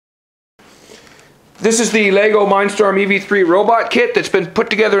This is the Lego Mindstorm EV3 robot kit that's been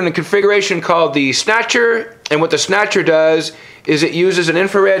put together in a configuration called the Snatcher. And what the Snatcher does is it uses an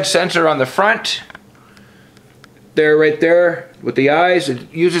infrared sensor on the front. There, right there, with the eyes.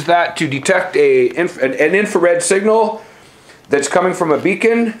 It uses that to detect an infrared signal that's coming from a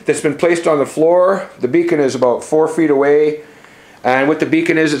beacon that's been placed on the floor. The beacon is about 4 feet away. And what the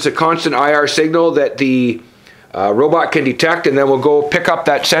beacon is, it's a constant IR signal that the robot can detect, and then we'll go pick up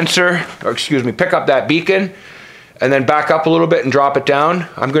that sensor, or excuse me, pick up that beacon, and then back up a little bit and drop it down.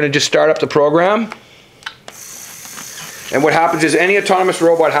 I'm going to just start up the program. And what happens is any autonomous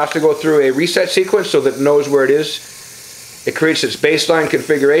robot has to go through a reset sequence so that it knows where it is. It creates its baseline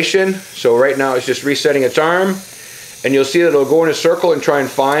configuration. So right now it's just resetting its arm. And you'll see that it'll go in a circle and try and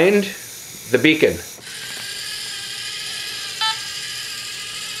find the beacon.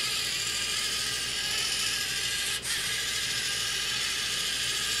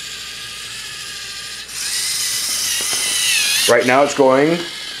 Right now it's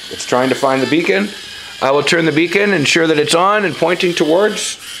trying to find the beacon. I will turn the beacon, ensure that it's on and pointing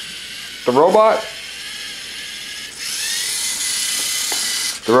towards the robot.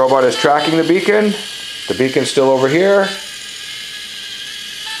 The robot is tracking the beacon. The beacon's still over here.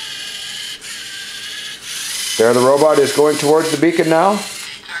 There, the robot is going towards the beacon now.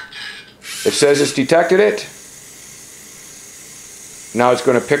 It says it's detected it. Now it's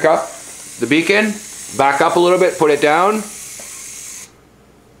going to pick up the beacon, back up a little bit, put it down.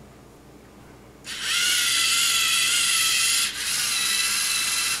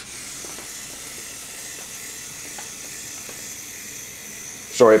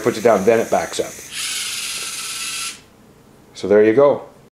 Sorry, it puts it down, then it backs up. So there you go.